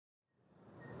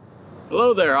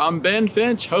Hello there, I'm Ben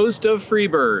Finch, host of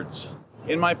Freebirds.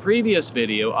 In my previous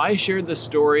video, I shared the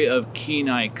story of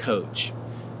Kenai Coach.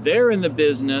 They're in the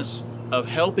business of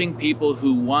helping people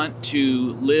who want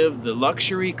to live the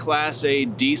luxury Class A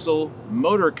diesel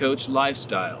motor coach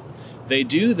lifestyle. They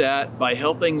do that by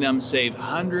helping them save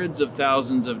hundreds of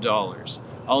thousands of dollars.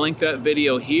 I'll link that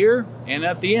video here and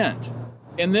at the end.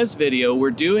 In this video, we're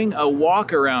doing a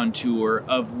walk-around tour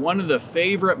of one of the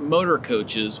favorite motor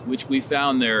coaches which we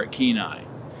found there at Kenai.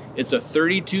 It's a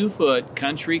 32-foot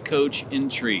country coach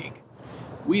Intrigue.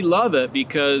 We love it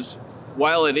because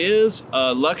while it is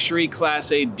a luxury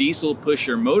Class A diesel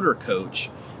pusher motor coach,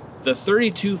 the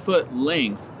 32-foot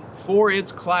length for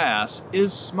its class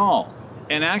is small.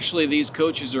 And actually these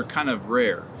coaches are kind of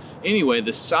rare. Anyway,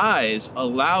 the size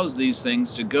allows these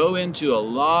things to go into a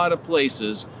lot of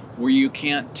places where you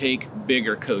can't take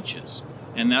bigger coaches.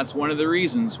 And that's one of the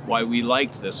reasons why we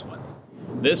liked this one.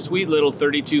 This sweet little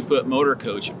 32-foot motor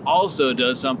coach also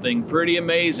does something pretty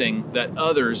amazing that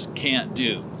others can't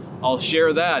do. I'll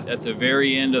share that at the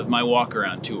very end of my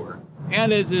walk-around tour.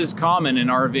 And as is common in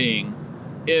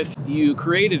RVing, if you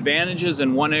create advantages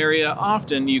in one area,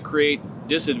 often you create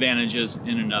disadvantages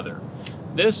in another.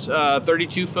 This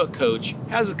 32-foot coach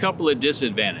has a couple of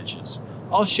disadvantages.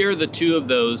 I'll share the two of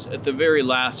those at the very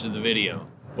last of the video.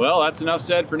 Well, that's enough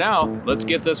said for now. Let's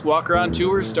get this walk-around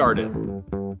tour started.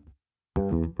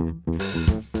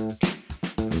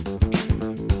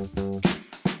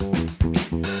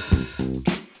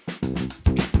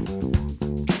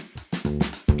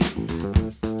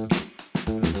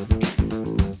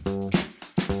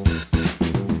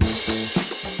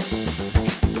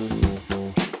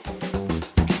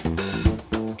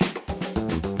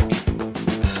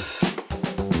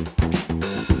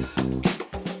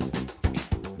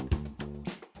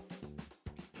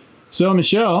 So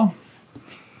Michelle,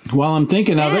 while I'm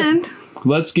thinking of it,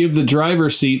 let's give the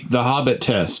driver's seat the Hobbit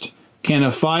test. Can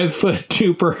a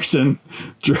 5'2" person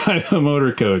drive a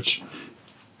motor coach?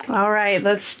 All right,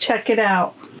 let's check it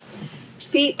out.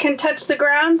 Feet can touch the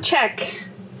ground, check.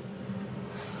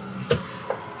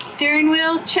 Steering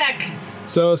wheel, check.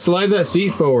 So slide that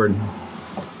seat forward.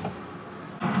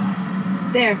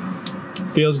 There.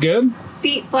 Feels good?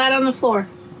 Feet flat on the floor.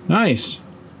 Nice.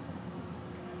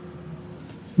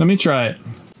 Let me try it.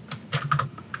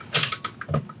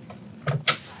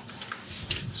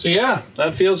 So yeah,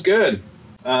 that feels good.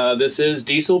 This is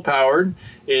diesel powered.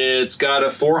 It's got a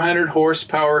 400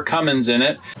 horsepower Cummins in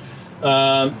it.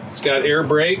 It's got air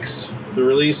brakes. The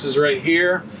release is right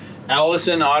here.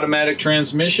 Allison automatic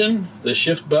transmission. The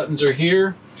shift buttons are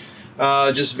here.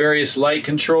 Just various light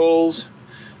controls.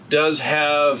 Does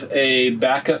have a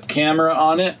backup camera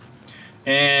on it.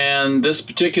 And this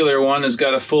particular one has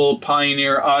got a full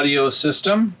Pioneer audio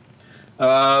system.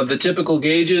 The typical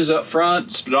gauges up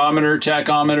front: speedometer,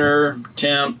 tachometer,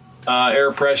 temp,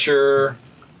 air pressure,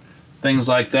 things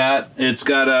like that. It's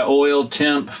got an oil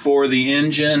temp for the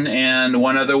engine and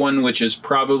one other one which is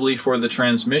probably for the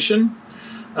transmission.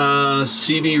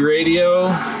 CB radio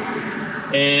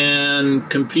and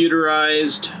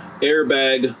computerized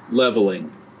airbag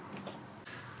leveling.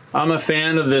 I'm a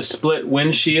fan of this split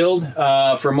windshield.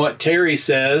 From what Terry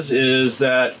says is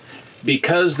that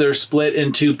because they're split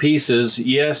in two pieces,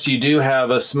 yes, you do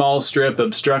have a small strip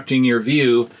obstructing your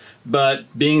view, but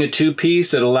being a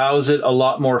two-piece, it allows it a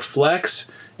lot more flex,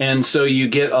 and so you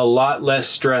get a lot less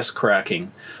stress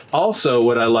cracking. Also,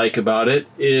 what I like about it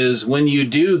is when you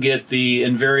do get the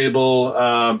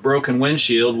invariable broken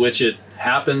windshield, which it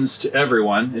happens to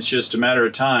everyone, it's just a matter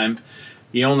of time,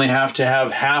 you only have to have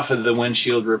half of the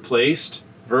windshield replaced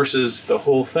versus the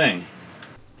whole thing.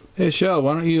 Hey Shell,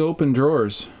 why don't you open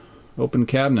drawers? Open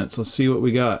cabinets. Let's see what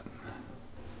we got.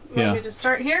 You want me to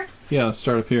start here? Yeah, let's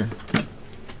start up here.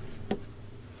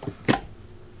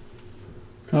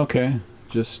 Okay,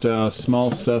 just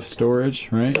small stuff storage,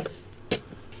 right?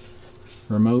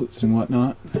 Remotes and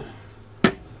whatnot.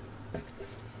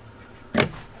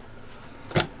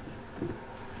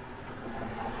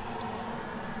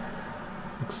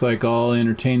 Looks like all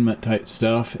entertainment type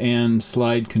stuff and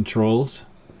slide controls.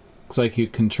 Looks like you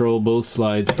control both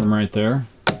slides from right there.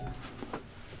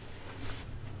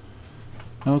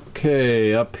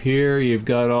 Okay, up here you've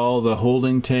got all the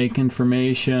holding tank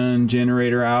information,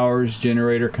 generator hours,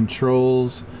 generator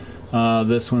controls.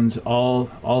 This one's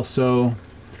also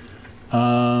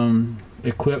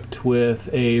equipped with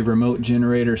a remote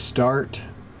generator start.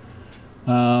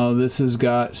 This has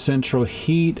got central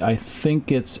heat. I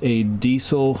think it's a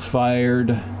diesel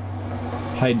fired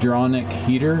hydronic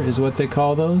heater is what they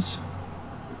call those.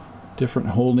 Different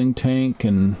holding tank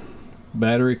and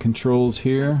battery controls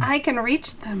here. I can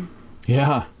reach them.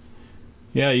 Yeah.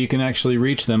 Yeah, you can actually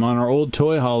reach them. On our old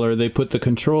toy hauler, they put the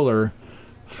controller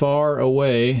far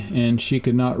away and she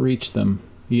could not reach them.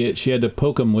 She had to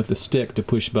poke them with a stick to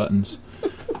push buttons.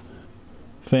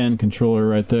 Fan controller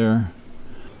right there.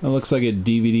 That looks like a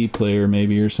DVD player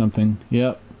maybe or something.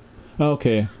 Yep.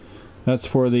 Okay. That's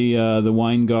for the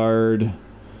Winegard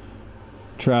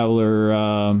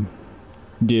Traveler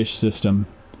dish system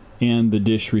and the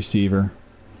dish receiver.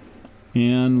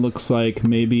 And looks like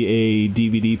maybe a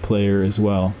DVD player as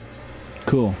well.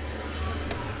 Cool.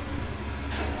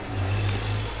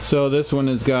 So this one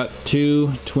has got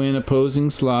 2 twin opposing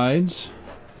slides.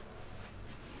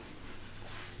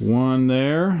 One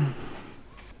there.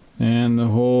 And the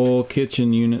whole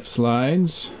kitchen unit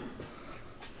slides.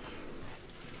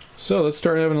 So let's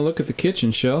start having a look at the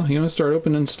kitchen, Shell. You want to start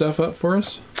opening stuff up for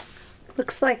us?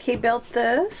 Looks like he built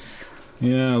this.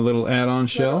 Yeah, a little add-on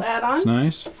shelf. Add-on. It's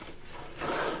nice.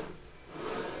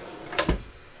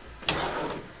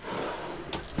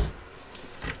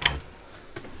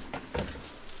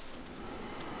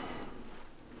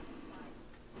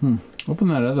 Open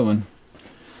that other one.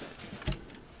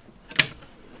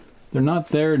 They're not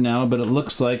there now, but it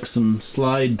looks like some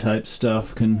slide type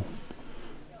stuff can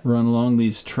run along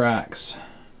these tracks.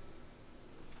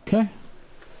 Okay.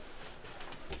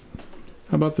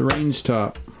 How about the range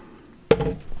top?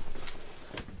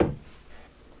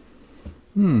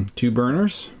 2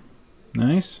 burners.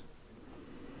 Nice.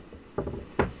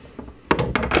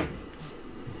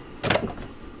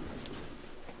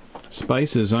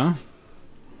 Spices, huh?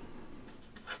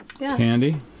 Yes. It's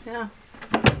handy. Yeah.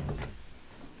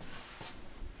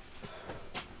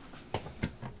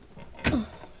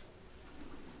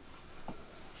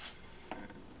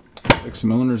 Like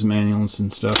some owner's manuals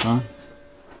and stuff, huh?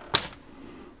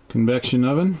 Convection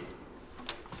oven.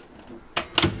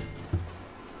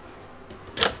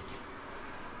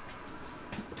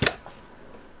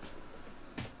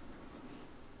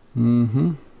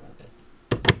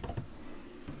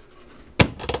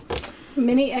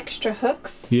 Mini extra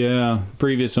hooks. Yeah, the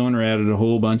previous owner added a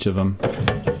whole bunch of them.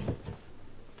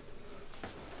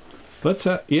 Let's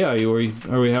yeah, are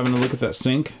we having a look at that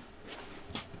sink?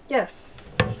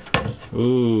 Yes.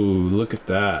 Ooh, look at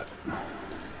that.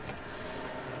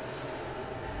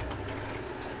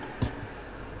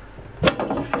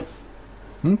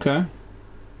 Okay.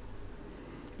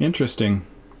 Interesting.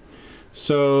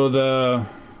 So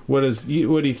what do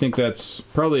you think that's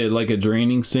probably like a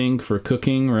draining sink for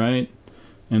cooking, right?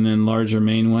 And then larger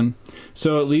main one.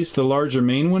 So at least the larger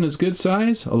main one is good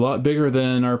size, a lot bigger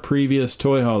than our previous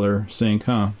toy hauler sink,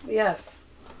 huh? Yes.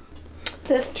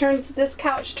 This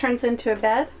couch turns into a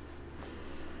bed.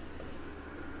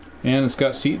 And it's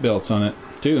got seat belts on it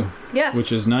too. Yes.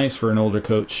 Which is nice for an older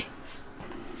coach.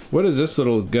 What does this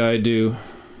little guy do?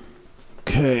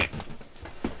 Okay.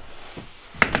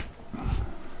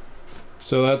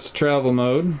 So that's travel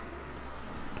mode.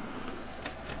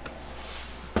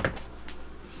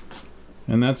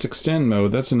 And that's extend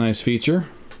mode. That's a nice feature.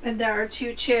 And there are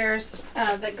 2 chairs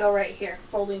that go right here,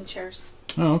 folding chairs.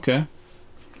 Oh, okay.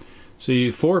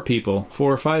 So 4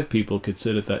 or 5 people could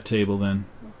sit at that table then.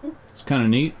 It's kind of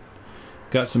neat.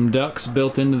 Got some ducts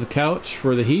built into the couch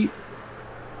for the heat.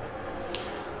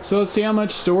 So let's see how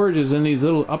much storage is in these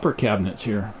little upper cabinets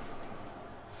here.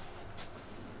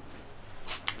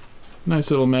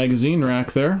 Nice little magazine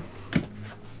rack there.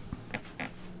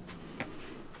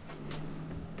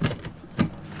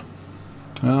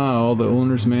 Ah, all the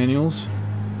owner's manuals.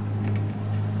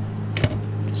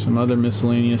 Some other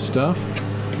miscellaneous stuff.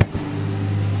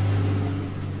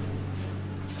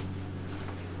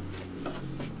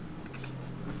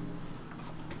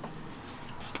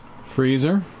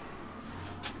 Freezer.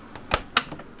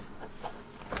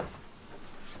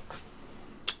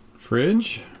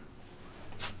 Fridge.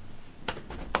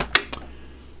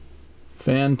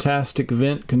 Fantastic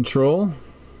vent control.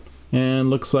 And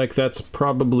looks like that's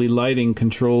probably lighting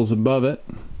controls above it.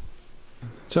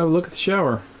 Let's have a look at the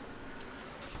shower.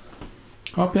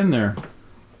 Hop in there.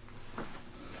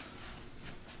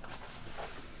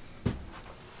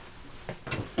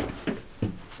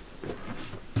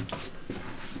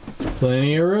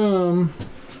 Plenty of room.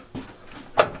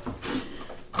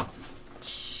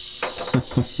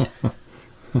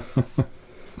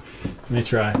 Let me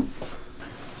try.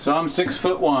 So I'm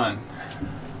 6'1".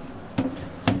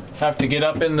 Have to get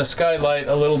up in the skylight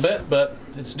a little bit, but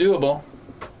it's doable.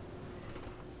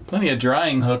 Plenty of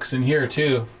drying hooks in here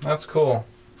too. That's cool.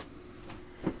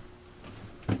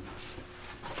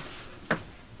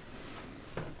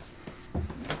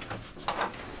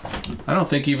 I don't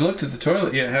think you've looked at the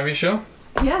toilet yet, have you, Shel?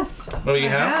 Yes. Oh, you I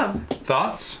have? have.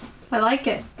 Thoughts? I like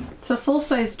it. It's a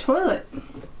full-size toilet.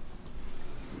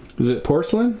 Is it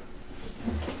porcelain?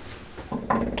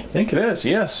 I think it is,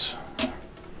 yes.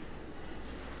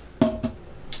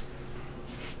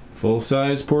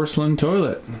 Full-size porcelain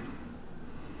toilet.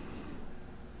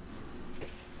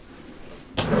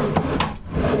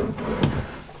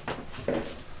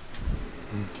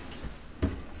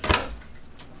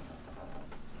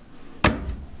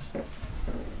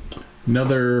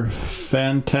 Another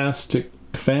fantastic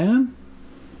fan.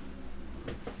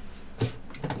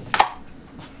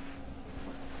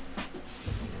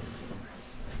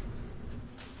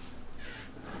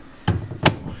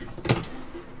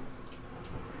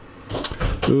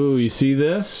 Ooh, you see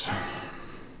this?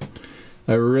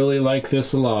 I really like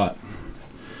this a lot.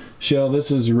 Shell, this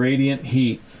is radiant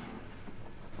heat.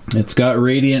 It's got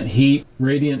radiant heat,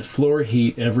 radiant floor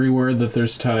heat everywhere that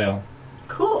there's tile.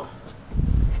 Cool.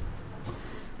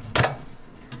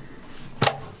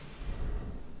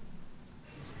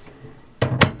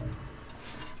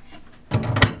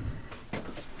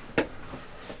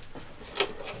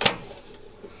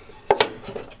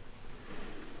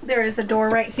 There is a door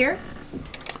right here.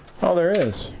 Oh, there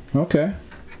is. Okay.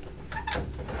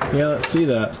 Yeah, let's see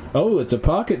that. Oh, it's a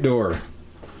pocket door.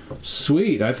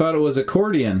 Sweet. I thought it was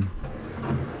accordion.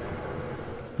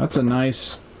 That's a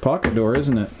nice pocket door,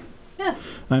 isn't it?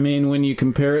 Yes. I mean, when you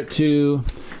compare it to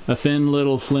a thin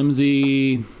little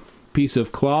flimsy piece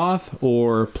of cloth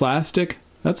or plastic,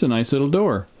 that's a nice little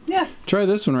door. Yes. Try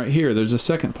this one right here. There's a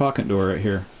second pocket door right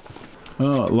here.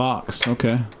 Oh, it locks.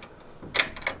 Okay.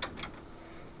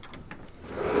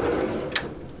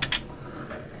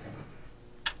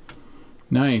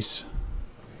 Nice.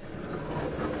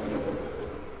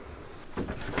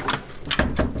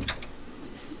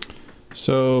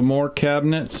 So more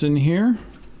cabinets in here.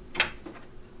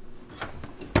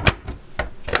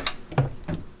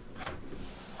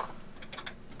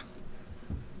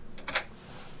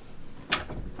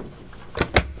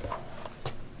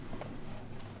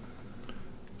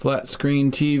 Flat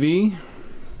screen TV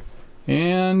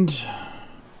and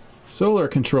solar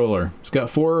controller. It's got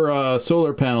 4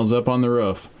 solar panels up on the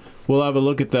roof. We'll have a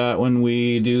look at that when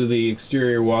we do the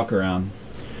exterior walk around.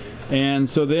 And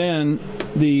so then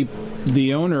the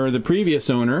owner, the previous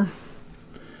owner,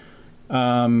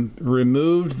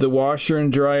 removed the washer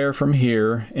and dryer from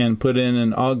here and put in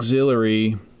an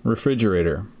auxiliary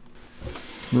refrigerator.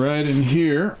 Right in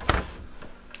here,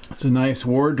 it's a nice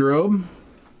wardrobe.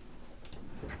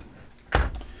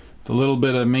 A little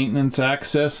bit of maintenance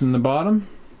access in the bottom.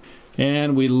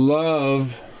 And we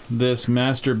love this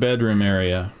master bedroom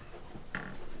area.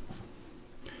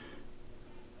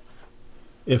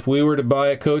 If we were to buy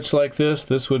a coach like this,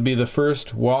 this would be the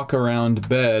first walk-around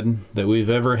bed that we've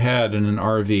ever had in an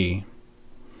RV.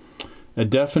 A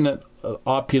definite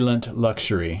opulent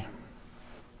luxury.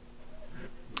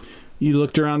 You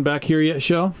looked around back here yet,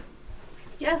 Shell?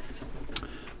 Yes.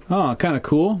 Oh, kind of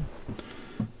cool.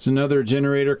 There's another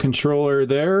generator controller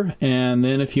there, and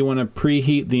then if you want to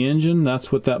preheat the engine,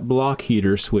 that's what that block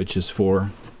heater switch is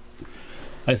for.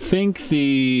 I think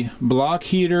the block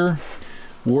heater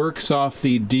works off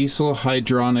the diesel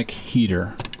hydronic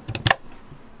heater.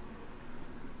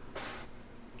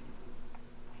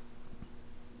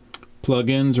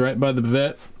 Plug-ins right by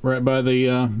the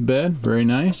bed. Very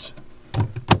nice.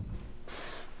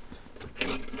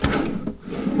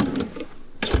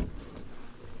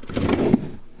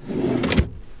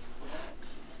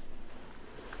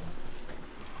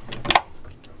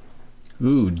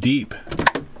 Ooh, deep.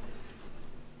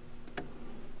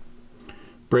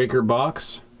 Breaker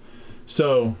box.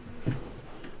 So,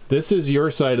 this is your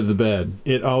side of the bed.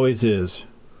 It always is.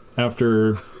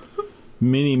 After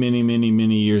many, many, many,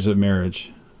 many years of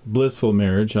marriage. Blissful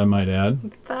marriage, I might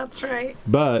add. That's right.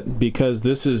 But because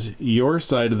this is your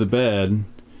side of the bed,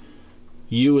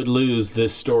 you would lose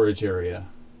this storage area.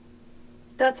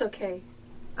 That's okay.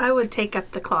 I would take up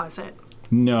the closet.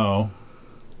 No.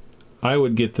 I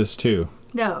would get this too.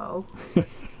 No.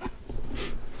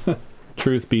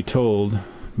 Truth be told,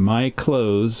 my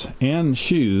clothes and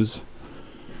shoes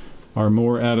are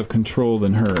more out of control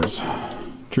than hers.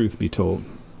 Truth be told.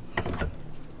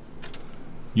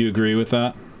 You agree with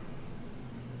that?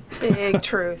 Big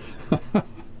truth.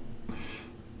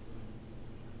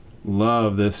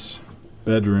 Love this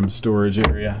bedroom storage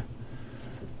area.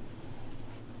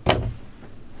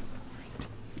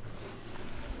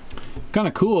 Kind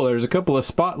of cool. There's a couple of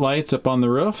spotlights up on the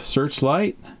roof,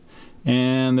 searchlight,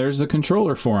 and there's the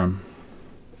controller for them.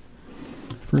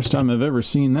 First time I've ever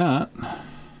seen that.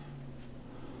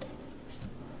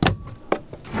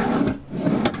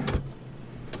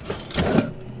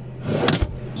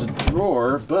 There's a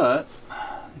drawer, but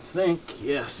I think,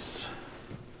 yes.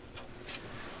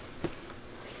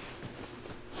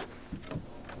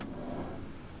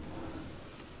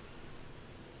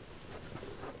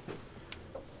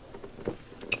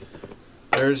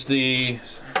 There's the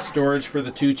storage for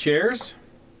the 2 chairs.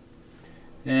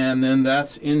 And then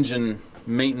that's engine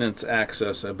maintenance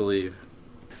access, I believe.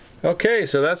 Okay,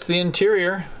 so that's the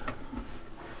interior.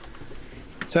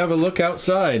 Let's have a look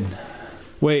outside.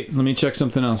 Wait, let me check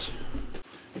something else.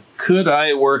 Could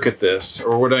I work at this,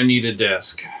 or would I need a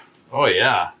desk? Oh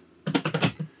yeah.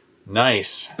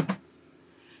 Nice.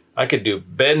 I could do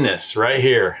business right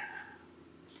here.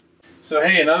 So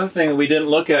hey, another thing we didn't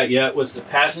look at yet was the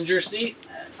passenger seat.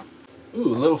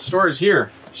 Ooh, a little storage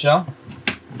here, Shell.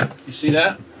 You see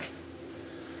that?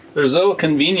 There's little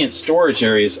convenient storage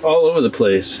areas all over the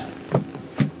place.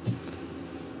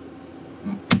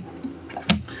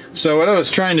 So what I was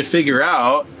trying to figure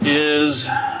out is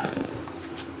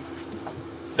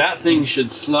that thing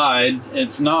should slide.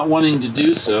 It's not wanting to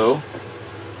do so.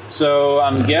 So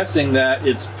I'm guessing that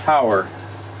it's power.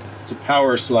 It's a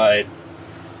power slide.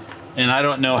 And I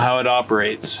don't know how it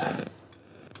operates.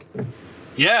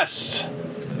 Yes!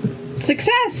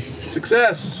 Success!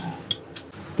 Success!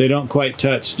 They don't quite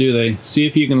touch, do they? See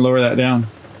if you can lower that down.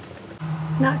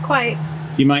 Not quite.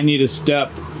 You might need a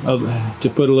step to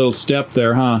put a little step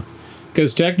there, huh?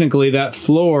 Because technically that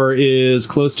floor is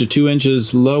close to 2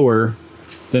 inches lower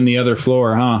than the other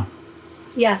floor, huh?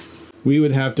 Yes. We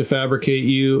would have to fabricate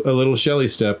you a little Shelly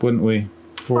step, wouldn't we?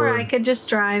 Or I could just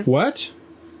drive. What?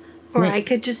 Or I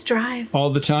could just drive.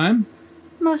 All the time?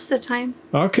 Most of the time.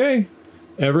 Okay.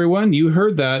 Everyone, you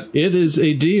heard that. It is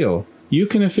a deal. You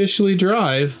can officially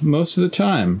drive most of the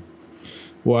time.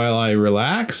 While I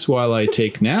relax, while I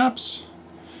take naps,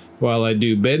 while I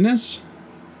do business.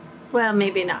 Well,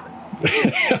 maybe not.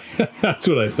 That's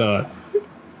what I thought.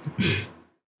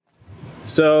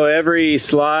 So every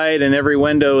slide and every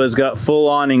window has got full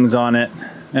awnings on it,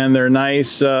 and they're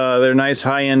nice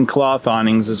high-end cloth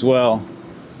awnings as well.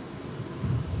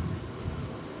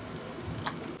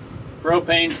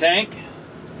 Propane tank.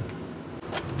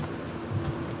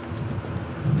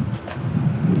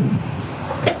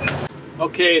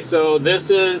 Okay, so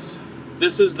this is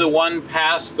the one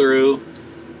pass-through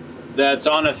that's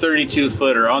on a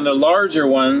 32-footer. On the larger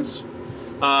ones,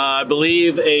 I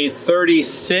believe a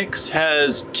 36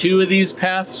 has 2 of these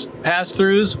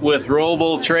pass-throughs with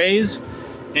rollable trays,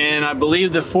 and I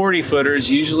believe the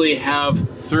 40-footers usually have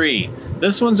 3.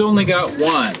 This one's only got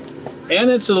 1,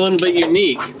 and it's a little bit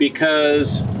unique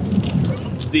because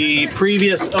the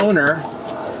previous owner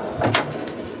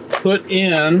put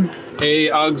in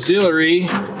a auxiliary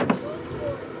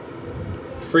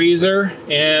freezer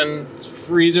and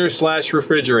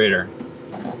freezer/refrigerator.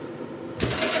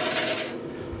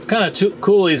 It's kind of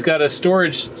cool. He's got a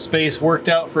storage space worked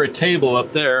out for a table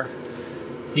up there.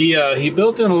 He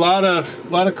built in a lot of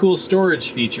cool storage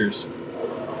features.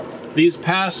 These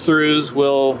pass-throughs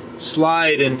will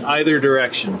slide in either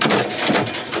direction.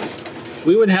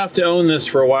 We would have to own this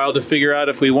for a while to figure out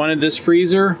if we wanted this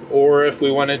freezer or if we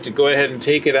wanted to go ahead and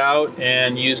take it out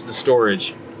and use the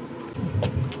storage.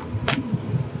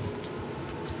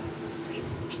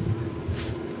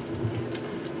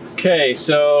 Okay,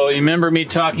 so you remember me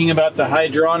talking about the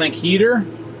hydronic heater?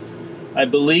 I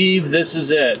believe this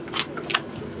is it.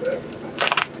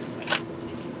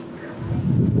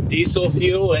 Diesel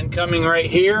fuel incoming right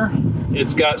here.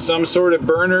 It's got some sort of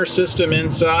burner system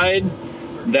inside.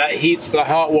 That heats the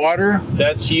hot water.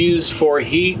 That's used for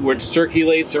heat, which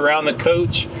circulates around the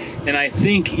coach, and I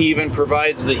think even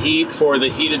provides the heat for the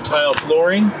heated tile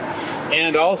flooring.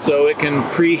 And also it can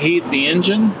preheat the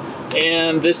engine.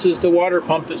 And this is the water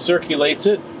pump that circulates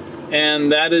it,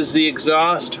 and that is the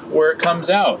exhaust where it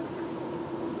comes out.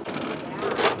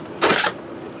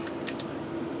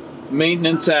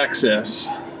 Maintenance access.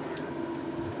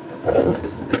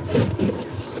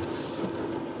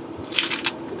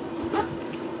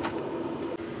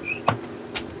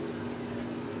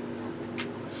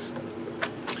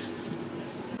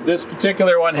 This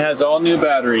particular one has all new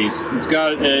batteries. It's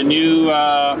got a new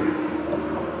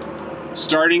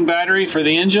starting battery for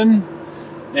the engine,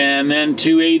 and then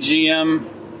 2 AGM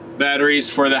batteries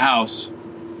for the house.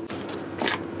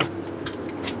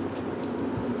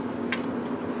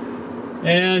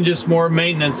 And just more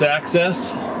maintenance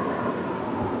access.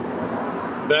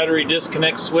 Battery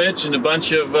disconnect switch and a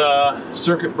bunch of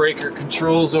circuit breaker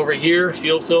controls over here.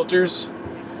 Fuel filters,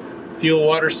 fuel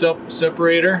water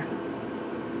separator,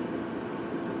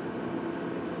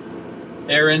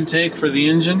 air intake for the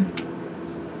engine.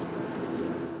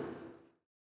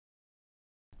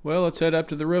 Well, let's head up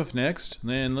to the roof next,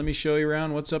 and let me show you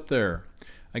around what's up there.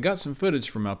 I got some footage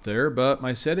from up there, but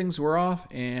my settings were off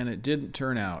and it didn't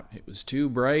turn out. It was too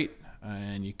bright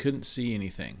and you couldn't see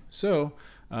anything. So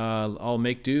I'll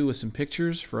make do with some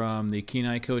pictures from the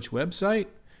Kenai Coach website,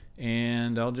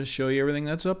 and I'll just show you everything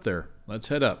that's up there. Let's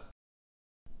head up.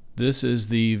 This is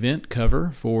the vent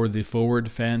cover for the forward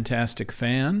Fantastic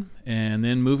fan, and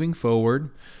then moving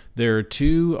forward, there are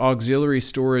two auxiliary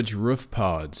storage roof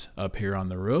pods up here on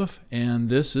the roof, and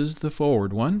this is the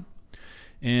forward one.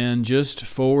 And just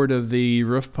forward of the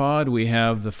roof pod, we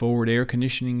have the forward air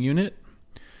conditioning unit.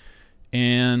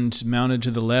 And mounted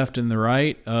to the left and the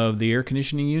right of the air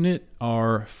conditioning unit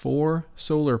are 4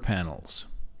 solar panels.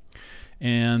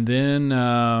 And then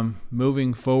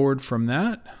moving forward from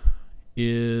that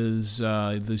is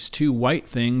these 2 white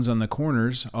things on the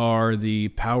corners are the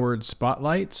powered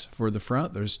spotlights for the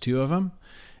front. There's 2 of them.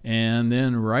 And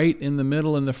then right in the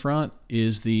middle in the front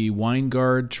is the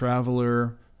Winegard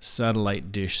Traveler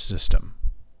satellite dish system.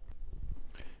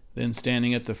 Then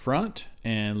standing at the front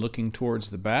and looking towards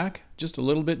the back, just a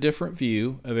little bit different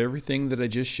view of everything that I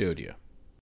just showed you.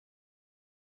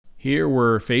 Here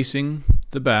we're facing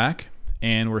the back,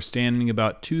 and we're standing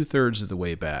about 2/3 of the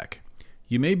way back.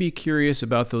 You may be curious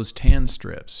about those tan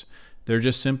strips. They're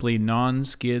just simply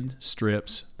non-skid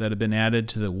strips that have been added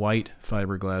to the white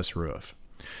fiberglass roof.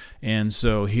 And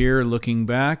so here, looking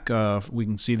back, we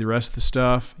can see the rest of the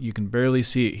stuff. You can barely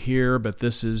see it here, but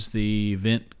this is the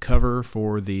vent cover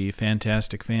for the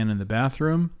Fantastic fan in the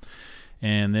bathroom.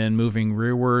 And then moving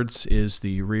rearwards is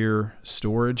the rear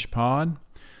storage pod.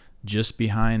 Just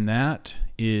behind that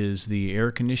is the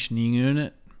air conditioning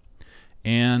unit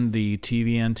and the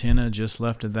TV antenna just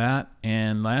left of that.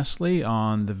 And lastly,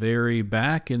 on the very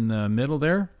back in the middle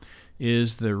there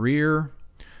is the rear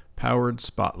powered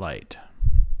spotlight.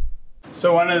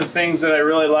 So one of the things that I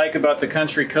really like about the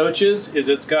Country Coaches is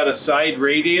it's got a side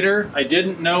radiator. I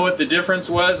didn't know what the difference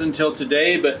was until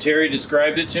today, but Terry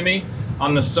described it to me.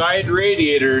 On the side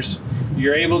radiators,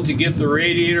 you're able to get the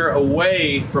radiator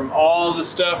away from all the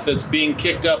stuff that's being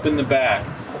kicked up in the back.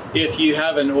 If you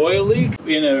have an oil leak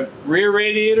in a rear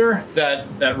radiator,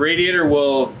 that radiator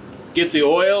will get the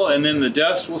oil and then the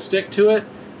dust will stick to it.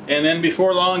 And then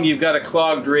before long, you've got a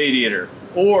clogged radiator.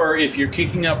 Or if you're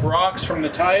kicking up rocks from the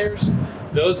tires,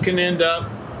 those can end up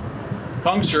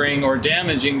puncturing or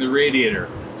damaging the radiator.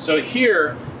 So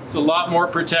here, it's a lot more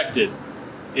protected.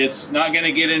 It's not going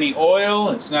to get any oil,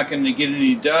 it's not going to get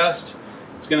any dust.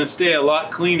 It's going to stay a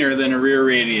lot cleaner than a rear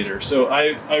radiator. So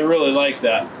I really like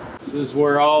that. This is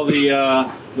where all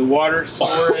the water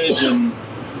storage and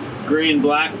gray and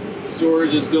black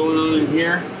storage is going on in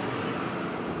here.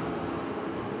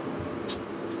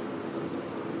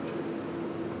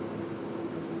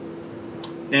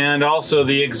 And also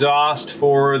the exhaust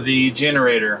for the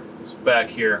generator is back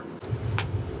here.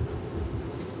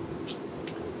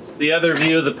 It's the other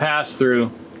view of the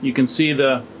pass-through. You can see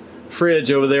the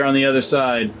fridge over there on the other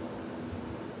side.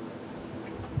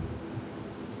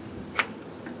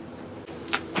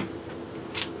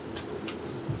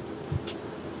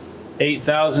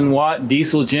 $8,000-watt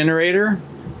diesel generator.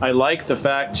 I like the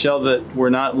fact, Shell, that we're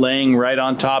not laying right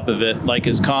on top of it like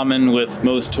is common with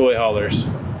most toy haulers.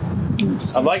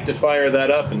 I'd like to fire that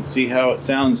up and see how it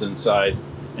sounds inside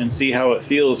and see how it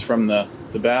feels from the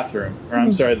bathroom, or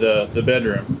I'm sorry, the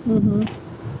bedroom.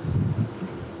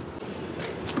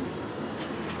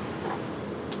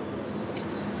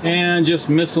 And just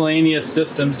miscellaneous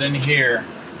systems in here.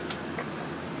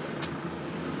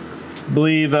 I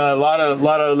believe a lot of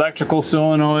electrical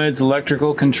solenoids,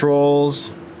 electrical controls.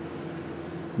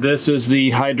 This is the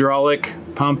hydraulic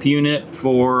pump unit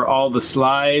for all the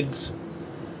slides.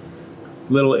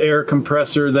 Little air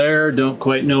compressor there. Don't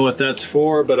quite know what that's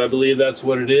for, but I believe that's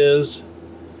what it is.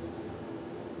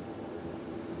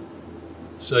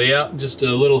 So yeah, just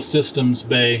a little systems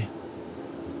bay.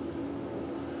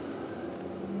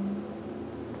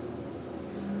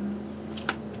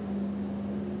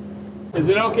 Is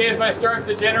it okay if I start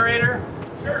the generator?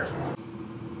 Sure.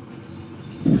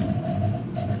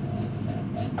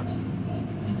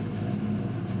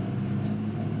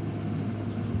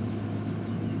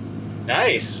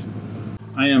 Nice.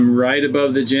 I am right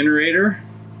above the generator.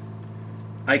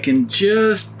 I can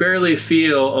just barely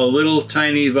feel a little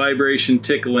tiny vibration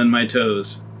tickle in my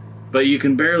toes, but you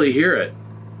can barely hear it.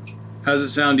 How's it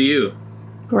sound to you?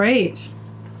 Great.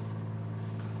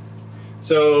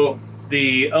 So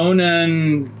the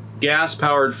Onan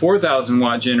gas-powered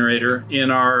 4,000-watt generator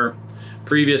in our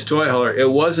previous toy hauler, it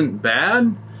wasn't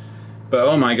bad, but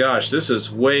oh my gosh, this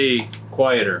is way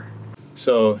quieter.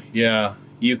 So yeah,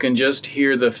 you can just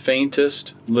hear the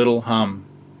faintest little hum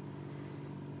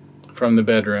from the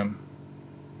bedroom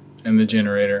and the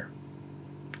generator.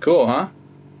 Cool, huh?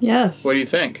 Yes. What do you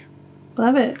think?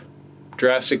 Love it.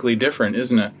 Drastically different,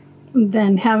 isn't it?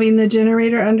 Than having the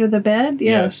generator under the bed?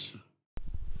 Yes.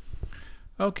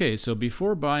 Okay, so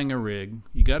before buying a rig,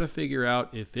 you got to figure out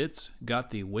if it's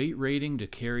got the weight rating to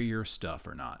carry your stuff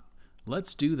or not.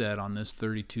 Let's do that on this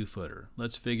 32-footer.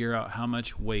 Let's figure out how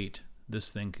much weight this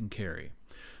thing can carry.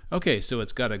 Okay, so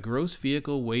it's got a gross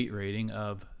vehicle weight rating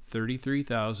of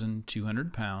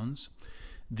 33,200 pounds.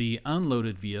 The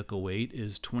unloaded vehicle weight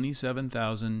is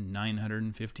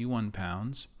 27,951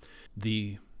 pounds.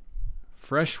 The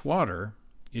fresh water,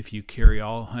 if you carry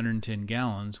all 110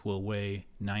 gallons, will weigh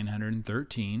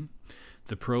 913.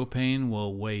 The propane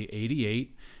will weigh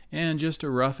 88, and just a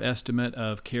rough estimate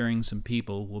of carrying some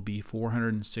people will be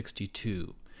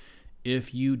 462.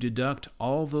 If you deduct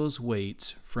all those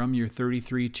weights from your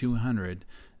 33,200,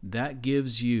 that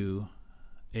gives you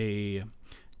a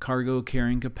cargo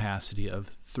carrying capacity of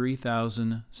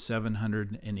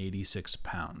 3,786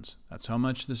 pounds. That's how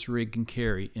much this rig can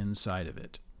carry inside of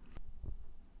it.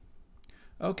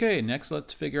 Okay, next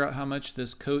let's figure out how much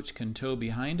this coach can tow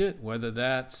behind it, whether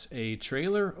that's a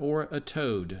trailer or a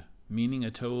towed, meaning a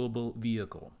towable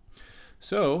vehicle.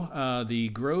 So the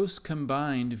gross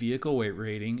combined vehicle weight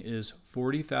rating is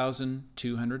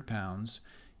 40,200 pounds.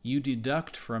 You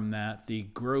deduct from that the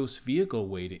gross vehicle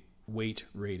weight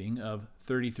rating of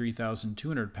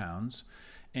 33,200 pounds,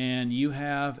 and you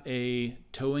have a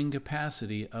towing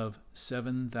capacity of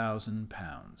 7,000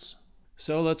 pounds.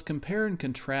 So let's compare and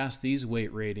contrast these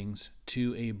weight ratings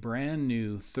to a brand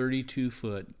new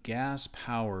 32-foot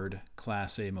gas-powered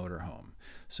Class A motorhome.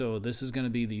 So this is going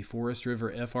to be the Forest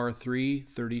River FR3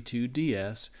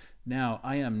 32DS. Now,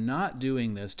 I am not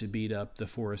doing this to beat up the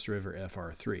Forest River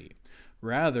FR3.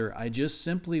 Rather, I just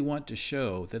simply want to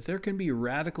show that there can be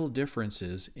radical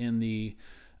differences in the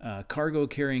cargo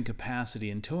carrying capacity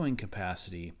and towing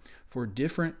capacity for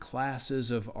different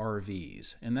classes of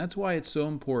RVs. And that's why it's so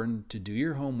important to do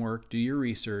your homework, do your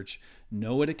research,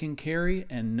 know what it can carry,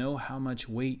 and know how much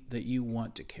weight that you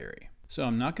want to carry. So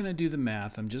I'm not going to do the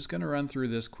math, I'm just going to run through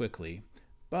this quickly.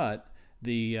 But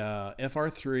the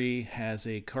FR3 has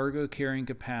a cargo carrying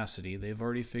capacity, they've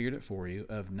already figured it for you,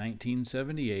 of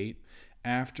 1978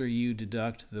 after you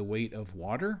deduct the weight of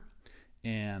water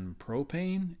and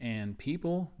propane and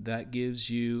people. That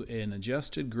gives you an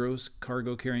adjusted gross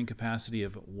cargo carrying capacity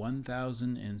of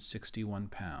 1,061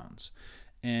 pounds.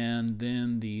 And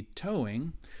then the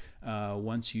towing,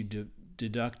 once you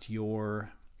deduct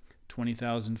your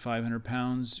 20,500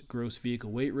 pounds gross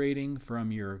vehicle weight rating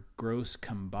from your gross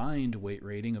combined weight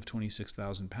rating of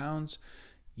 26,000 pounds,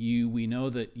 we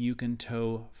know that you can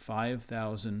tow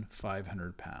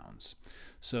 5,500 pounds.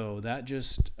 So that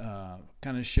just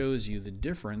kind of shows you the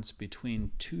difference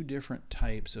between two different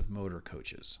types of motor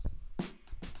coaches.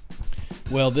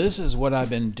 Well, this is what I've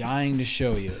been dying to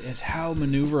show you, is how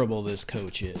maneuverable this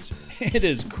coach is. It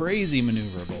is crazy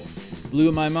maneuverable.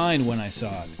 Blew my mind when I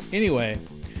saw it. Anyway,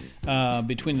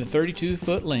 between the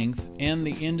 32-foot length and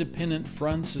the independent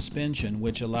front suspension,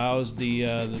 which allows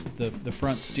the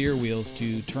front steer wheels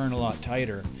to turn a lot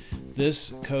tighter, this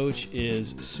coach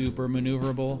is super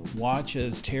maneuverable. Watch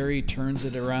as Terry turns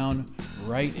it around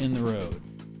right in the road.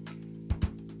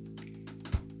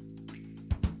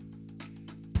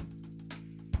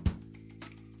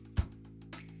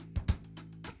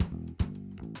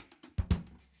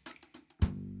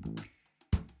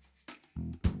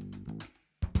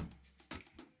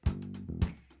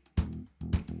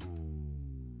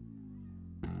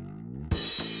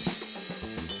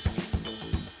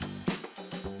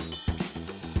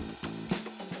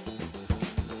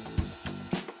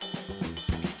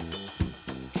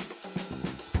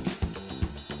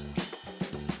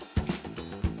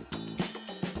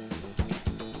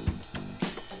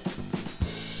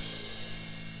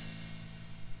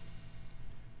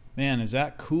 Man, is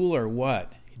that cool or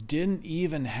what? It didn't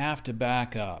even have to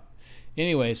back up.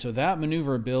 Anyway, so that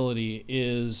maneuverability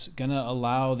is going to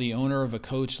allow the owner of a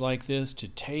coach like this to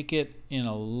take it in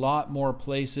a lot more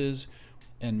places.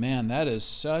 And man, that is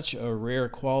such a rare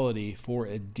quality for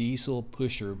a diesel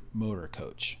pusher motor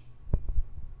coach.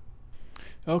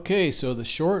 Okay, so the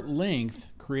short length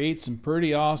creates some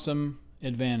pretty awesome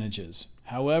advantages.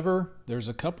 However, there's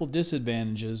a couple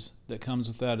disadvantages that comes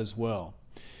with that as well.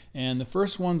 And the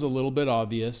first one's a little bit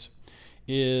obvious,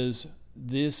 is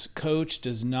this coach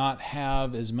does not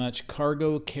have as much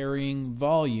cargo carrying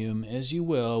volume as you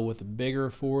will with a bigger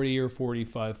 40 or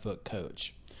 45 foot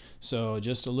coach. So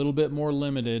just a little bit more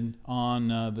limited on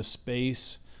the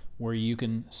space where you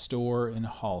can store and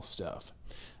haul stuff.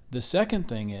 The second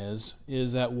thing is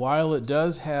that while it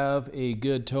does have a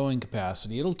good towing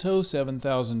capacity, it'll tow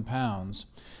 7,000 pounds.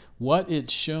 What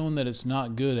it's shown that it's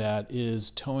not good at is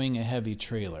towing a heavy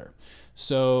trailer.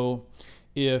 So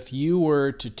If you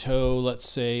were to tow, let's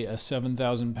say, a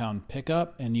 7,000-pound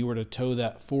pickup and you were to tow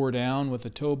that 4 down with a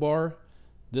tow bar,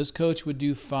 this coach would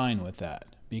do fine with that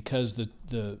because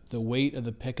the weight of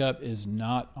the pickup is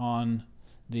not on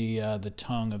the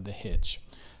tongue of the hitch.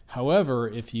 However,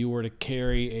 if you were to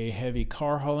carry a heavy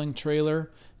car hauling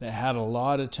trailer that had a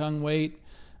lot of tongue weight,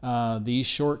 these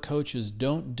short coaches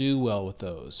don't do well with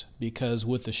those because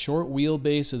with the short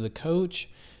wheelbase of the coach,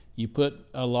 you put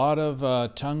a lot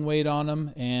of tongue weight on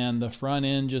them and the front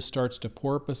end just starts to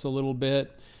porpoise a little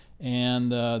bit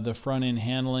and the front end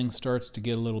handling starts to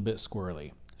get a little bit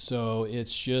squirrely. So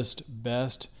it's just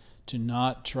best to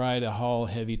not try to haul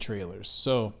heavy trailers.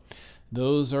 So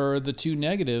those are the two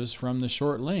negatives from the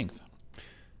short length.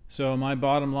 So my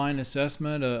bottom line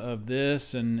assessment of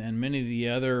this and many of the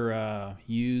other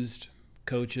used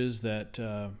coaches that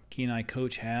Kenai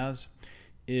Coach has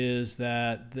is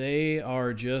that they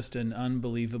are just an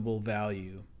unbelievable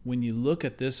value. When you look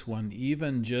at this one,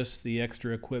 even just the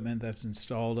extra equipment that's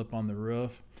installed up on the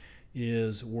roof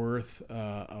is worth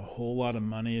a whole lot of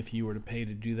money if you were to pay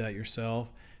to do that yourself.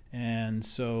 And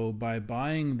so by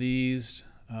buying these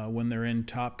when they're in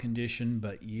top condition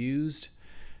but used,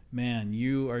 man,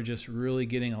 you are just really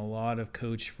getting a lot of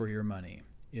coach for your money.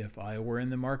 If I were in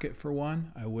the market for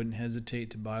one, I wouldn't hesitate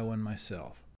to buy one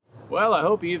myself. Well, I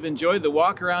hope you've enjoyed the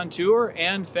walk around tour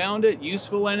and found it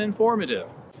useful and informative.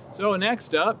 So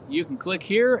next up, you can click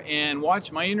here and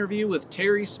watch my interview with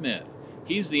Terry Smith.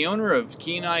 He's the owner of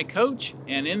Kenai Coach,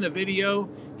 and in the video,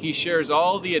 he shares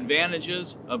all the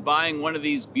advantages of buying one of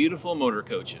these beautiful motor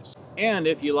coaches. And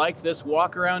if you like this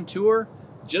walk around tour,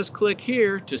 just click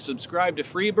here to subscribe to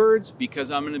Freebirds because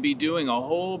I'm going to be doing a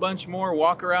whole bunch more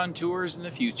walk around tours in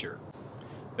the future.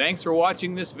 Thanks for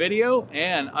watching this video,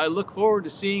 and I look forward to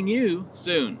seeing you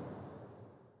soon.